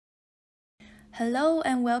Hello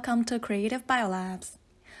and welcome to Creative Biolabs.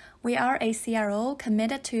 We are a CRO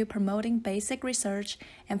committed to promoting basic research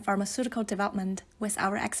and pharmaceutical development with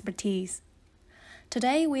our expertise.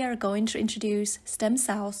 Today we are going to introduce stem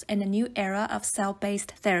cells in a new era of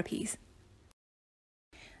cell-based therapies.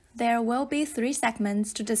 There will be 3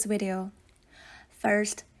 segments to this video.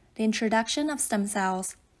 First, the introduction of stem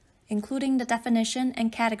cells, including the definition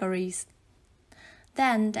and categories.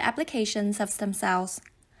 Then, the applications of stem cells,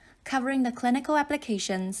 covering the clinical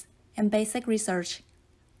applications and basic research.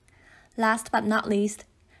 Last but not least,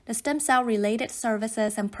 the stem cell-related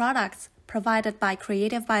services and products provided by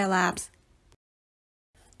Creative Biolabs.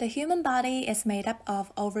 The human body is made up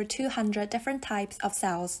of over 200 different types of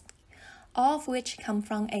cells, all of which come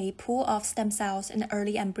from a pool of stem cells in the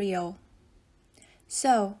early embryo.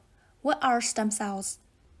 So, what are stem cells?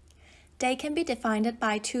 They can be defined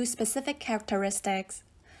by 2 specific characteristics,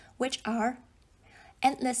 which are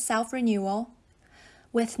endless self-renewal,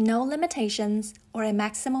 with no limitations or a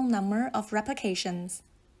maximum number of replications,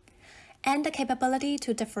 and the capability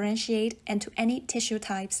to differentiate into any tissue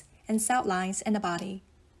types and cell lines in the body.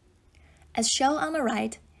 As shown on the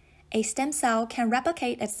right, a stem cell can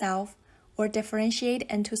replicate itself or differentiate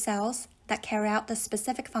into cells that carry out the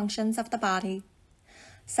specific functions of the body,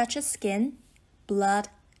 such as skin, blood,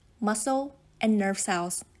 muscle, and nerve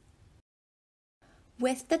cells.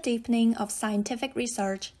 With the deepening of scientific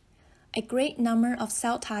research, a great number of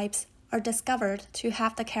cell types are discovered to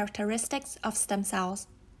have the characteristics of stem cells,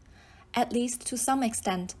 at least to some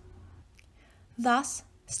extent. Thus,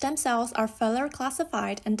 stem cells are further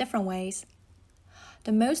classified in different ways.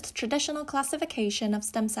 The most traditional classification of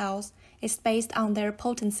stem cells is based on their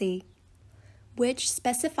potency, which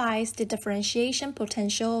specifies the differentiation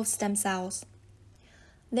potential of stem cells.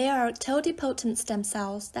 There are totipotent stem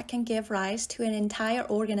cells that can give rise to an entire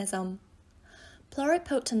organism,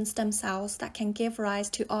 pluripotent stem cells that can give rise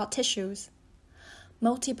to all tissues,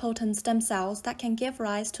 multipotent stem cells that can give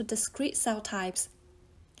rise to discrete cell types,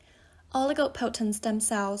 oligopotent stem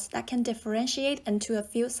cells that can differentiate into a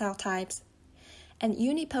few cell types, and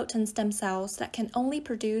unipotent stem cells that can only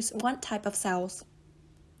produce one type of cells.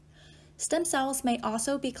 Stem cells may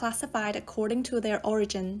also be classified according to their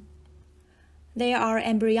origin. They are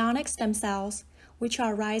embryonic stem cells, which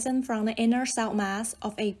are risen from the inner cell mass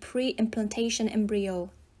of a pre-implantation embryo.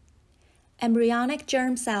 Embryonic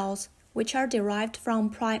germ cells, which are derived from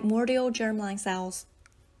primordial germline cells.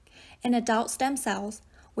 And adult stem cells,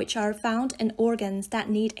 which are found in organs that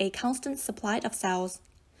need a constant supply of cells,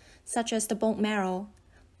 such as the bone marrow,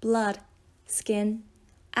 blood, skin,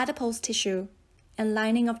 adipose tissue, and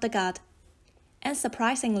lining of the gut, and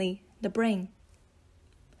surprisingly, the brain.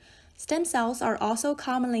 Stem cells are also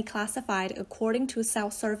commonly classified according to cell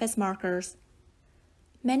surface markers.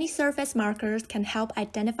 Many surface markers can help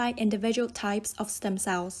identify individual types of stem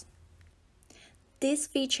cells. This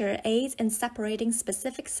feature aids in separating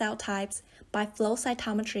specific cell types by flow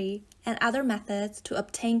cytometry and other methods to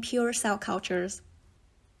obtain pure cell cultures.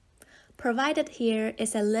 Provided here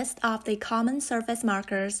is a list of the common surface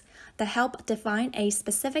markers that help define a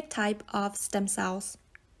specific type of stem cells.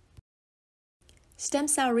 Stem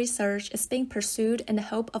cell research is being pursued in the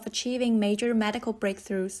hope of achieving major medical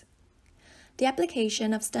breakthroughs. The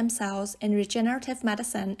application of stem cells in regenerative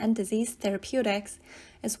medicine and disease therapeutics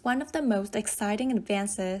is one of the most exciting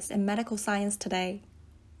advances in medical science today.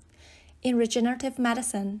 In regenerative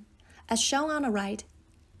medicine, as shown on the right,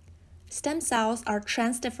 stem cells are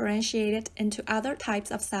transdifferentiated into other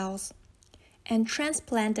types of cells and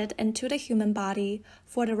transplanted into the human body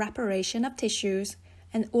for the reparation of tissues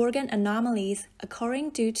and organ anomalies occurring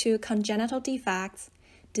due to congenital defects,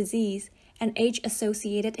 disease, and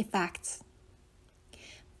age-associated effects.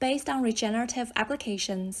 Based on regenerative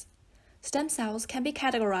applications, stem cells can be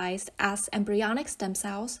categorized as embryonic stem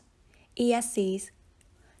cells, ESCs,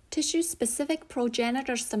 tissue-specific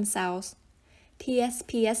progenitor stem cells,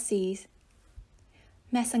 TSPSCs,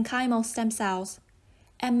 mesenchymal stem cells,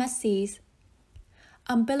 MSCs,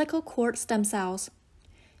 umbilical cord stem cells,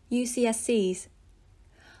 UCSCs,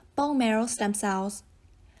 bone marrow stem cells,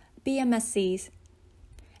 BMSCs,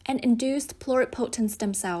 and induced pluripotent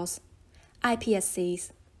stem cells,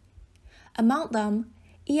 iPSCs. Among them,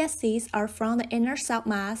 ESCs are from the inner cell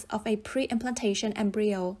mass of a pre-implantation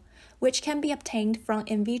embryo, which can be obtained from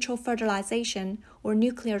in vitro fertilization or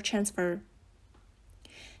nuclear transfer.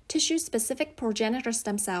 Tissue-specific progenitor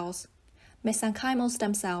stem cells, mesenchymal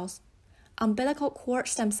stem cells, umbilical cord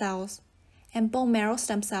stem cells, and bone marrow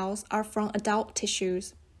stem cells are from adult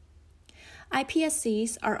tissues.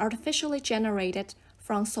 iPSCs are artificially generated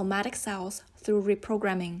from somatic cells through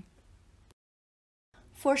reprogramming.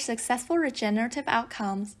 For successful regenerative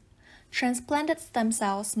outcomes, Transplanted stem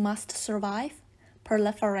cells must survive,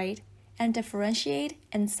 proliferate, and differentiate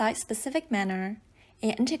in site-specific manner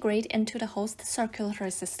and integrate into the host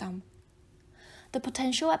circulatory system. The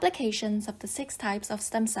potential applications of the 6 types of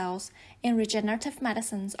stem cells in regenerative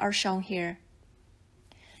medicines are shown here.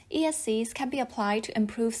 ESCs can be applied to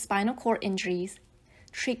improve spinal cord injuries,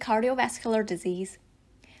 treat cardiovascular disease,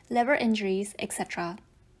 liver injuries, etc.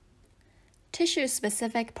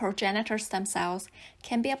 Tissue-specific progenitor stem cells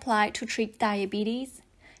can be applied to treat diabetes,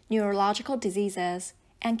 neurological diseases,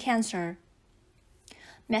 and cancer.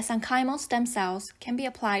 Mesenchymal stem cells can be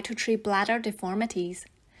applied to treat bladder deformities,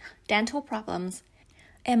 dental problems,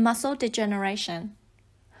 and muscle degeneration.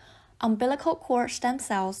 Umbilical cord stem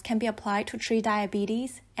cells can be applied to treat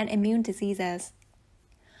diabetes and immune diseases.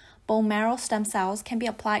 Bone marrow stem cells can be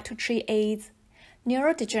applied to treat AIDS,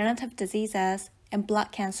 neurodegenerative diseases, and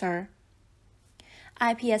blood cancer.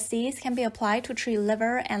 iPSCs can be applied to treat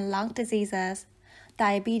liver and lung diseases,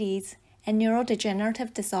 diabetes, and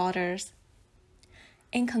neurodegenerative disorders.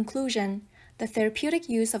 In conclusion, the therapeutic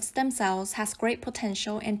use of stem cells has great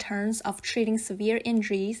potential in terms of treating severe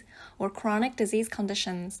injuries or chronic disease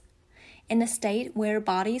conditions, in a state where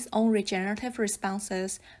body's own regenerative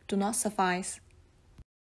responses do not suffice.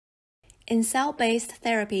 In cell-based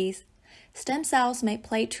therapies, stem cells may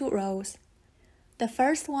play 2 roles. The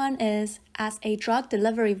first one is as a drug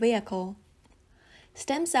delivery vehicle.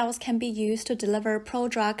 Stem cells can be used to deliver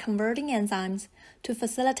prodrug converting enzymes to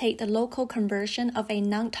facilitate the local conversion of a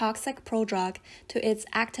non-toxic prodrug to its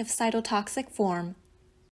active cytotoxic form.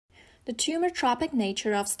 The tumor-tropic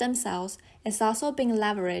nature of stem cells is also being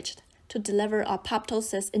leveraged to deliver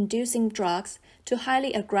apoptosis-inducing drugs to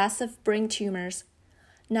highly aggressive brain tumors,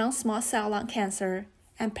 non-small cell lung cancer,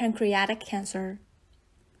 and pancreatic cancer.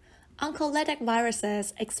 Oncolytic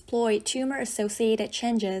viruses exploit tumor-associated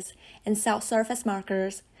changes in cell surface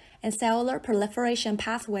markers and cellular proliferation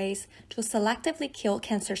pathways to selectively kill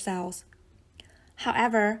cancer cells.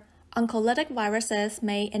 However, oncolytic viruses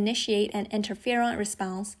may initiate an interferon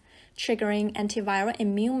response, triggering antiviral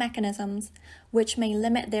immune mechanisms, which may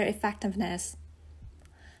limit their effectiveness.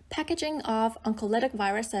 Packaging of oncolytic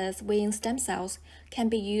viruses within stem cells can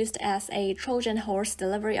be used as a Trojan horse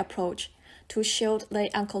delivery approach to shield the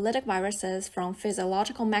oncolytic viruses from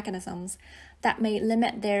physiological mechanisms that may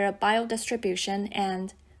limit their biodistribution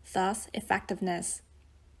and, thus, effectiveness.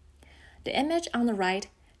 The image on the right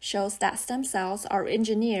shows that stem cells are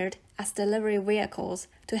engineered as delivery vehicles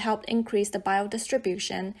to help increase the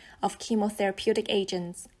biodistribution of chemotherapeutic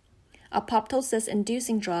agents,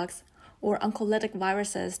 apoptosis-inducing drugs, or oncolytic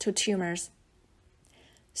viruses to tumors.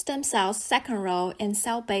 Stem cells' second role in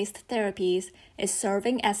cell-based therapies is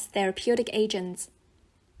serving as therapeutic agents.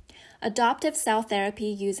 Adoptive cell therapy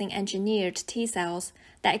using engineered T cells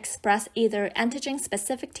that express either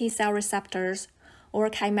antigen-specific T cell receptors or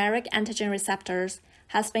chimeric antigen receptors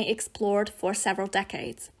has been explored for several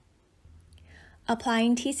decades.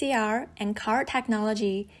 Applying TCR and CAR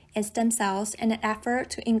technology in stem cells in an effort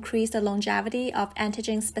to increase the longevity of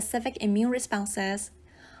antigen-specific immune responses,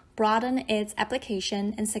 broaden its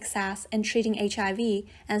application and success in treating HIV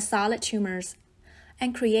and solid tumors,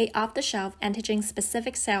 and create off-the-shelf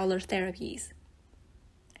antigen-specific cellular therapies.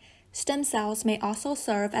 Stem cells may also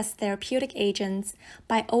serve as therapeutic agents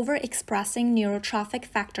by overexpressing neurotrophic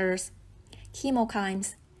factors,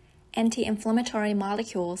 chemokines, anti-inflammatory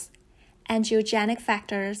molecules, angiogenic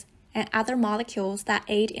factors, and other molecules that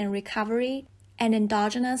aid in recovery and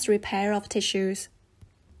endogenous repair of tissues.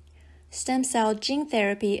 Stem cell gene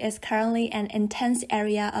therapy is currently an intense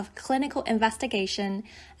area of clinical investigation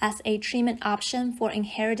as a treatment option for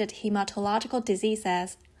inherited hematological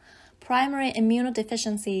diseases, primary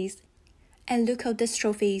immunodeficiencies, and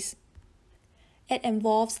leukodystrophies. It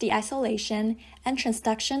involves the isolation and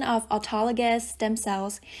transduction of autologous stem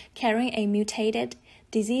cells carrying a mutated,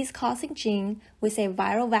 disease-causing gene with a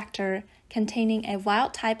viral vector containing a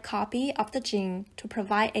wild-type copy of the gene to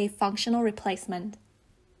provide a functional replacement.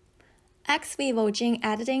 Ex vivo gene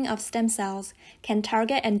editing of stem cells can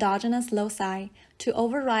target endogenous loci to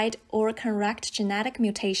override or correct genetic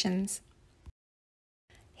mutations.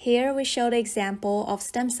 Here we show the example of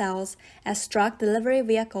stem cells as drug delivery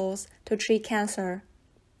vehicles to treat cancer.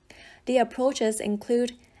 The approaches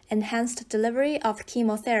include enhanced delivery of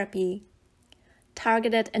chemotherapy,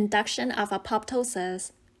 targeted induction of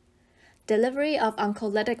apoptosis, delivery of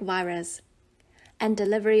oncolytic virus, and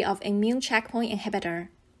delivery of immune checkpoint inhibitor.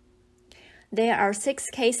 There are 6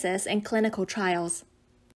 cases in clinical trials.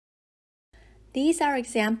 These are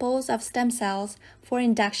examples of stem cells for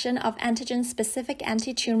induction of antigen-specific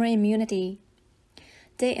anti-tumor immunity.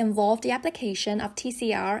 They involve the application of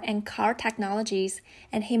TCR and CAR technologies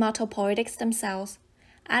in hematopoietic stem cells,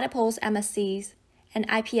 adipose MSCs, and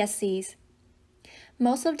iPSCs.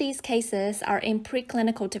 Most of these cases are in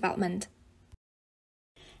preclinical development.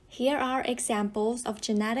 Here are examples of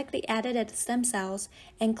genetically edited stem cells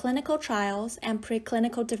in clinical trials and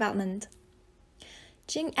preclinical development.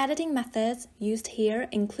 Gene editing methods used here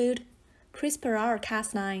include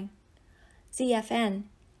CRISPR-Cas9, ZFN,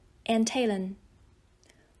 and TALEN.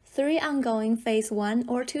 3 ongoing phase 1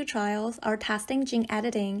 or 2 trials are testing gene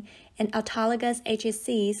editing in autologous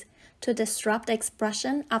HSCs to disrupt the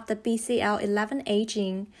expression of the BCL11A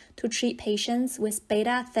gene to treat patients with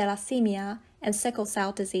beta thalassemia and sickle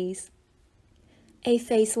cell disease. A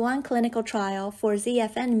phase 1 clinical trial for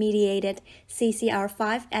ZFN-mediated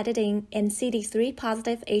CCR5 editing in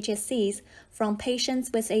CD3-positive HSCs from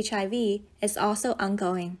patients with HIV is also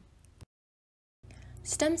ongoing.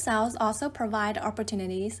 Stem cells also provide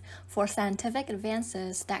opportunities for scientific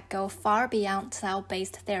advances that go far beyond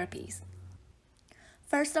cell-based therapies.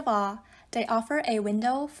 First of all, they offer a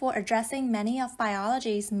window for addressing many of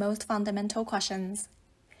biology's most fundamental questions.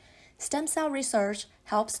 Stem cell research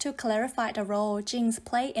helps to clarify the role genes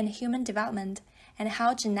play in human development and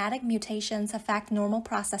how genetic mutations affect normal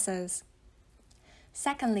processes.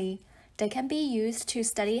 Secondly, they can be used to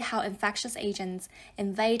study how infectious agents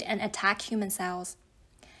invade and attack human cells,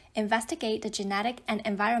 investigate the genetic and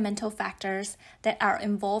environmental factors that are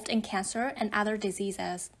involved in cancer and other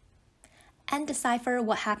diseases, and decipher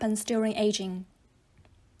what happens during aging.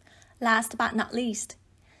 Last but not least,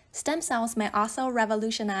 stem cells may also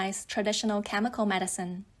revolutionize traditional chemical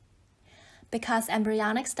medicine. Because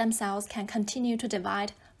embryonic stem cells can continue to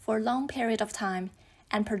divide for a long period of time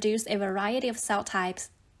and produce a variety of cell types,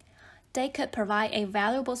 they could provide a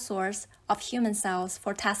valuable source of human cells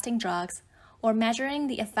for testing drugs or measuring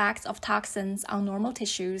the effects of toxins on normal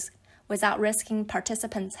tissues without risking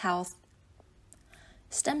participants' health.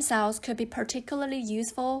 Stem cells could be particularly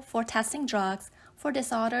useful for testing drugs for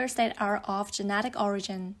disorders that are of genetic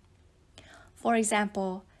origin. For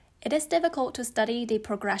example, it is difficult to study the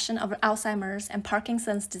progression of Alzheimer's and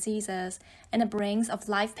Parkinson's diseases in the brains of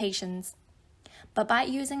live patients. But by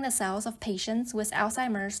using the cells of patients with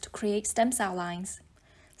Alzheimer's to create stem cell lines,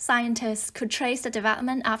 scientists could trace the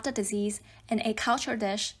development of the disease in a culture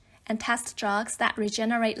dish and test drugs that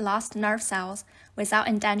regenerate lost nerve cells without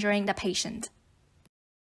endangering the patient.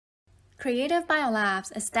 Creative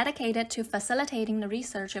Biolabs is dedicated to facilitating the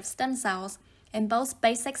research of stem cells in both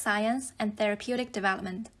basic science and therapeutic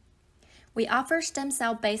development. We offer stem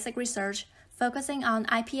cell basic research focusing on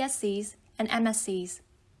iPSCs and MSCs.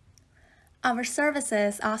 Our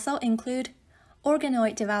services also include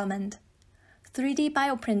organoid development, 3D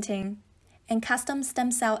bioprinting, and custom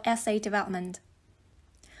stem cell assay development.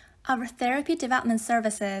 Our therapy development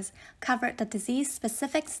services cover the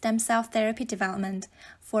disease-specific stem cell therapy development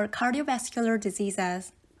for cardiovascular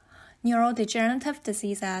diseases, neurodegenerative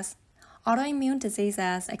diseases, autoimmune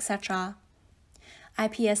diseases, etc.,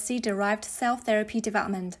 iPSC-derived cell therapy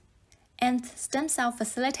development, and stem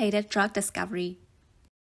cell-facilitated drug discovery.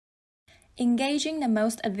 Engaging the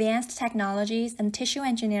most advanced technologies in tissue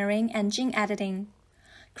engineering and gene editing,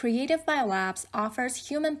 Creative Biolabs offers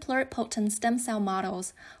human pluripotent stem cell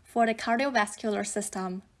models for the cardiovascular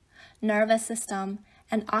system, nervous system,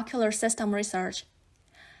 and ocular system research.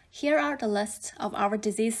 Here are the lists of our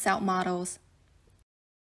disease cell models.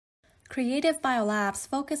 Creative Biolabs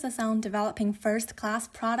focuses on developing first-class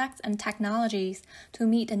products and technologies to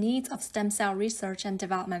meet the needs of stem cell research and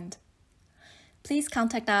development. Please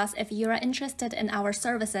contact us if you are interested in our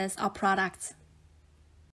services or products.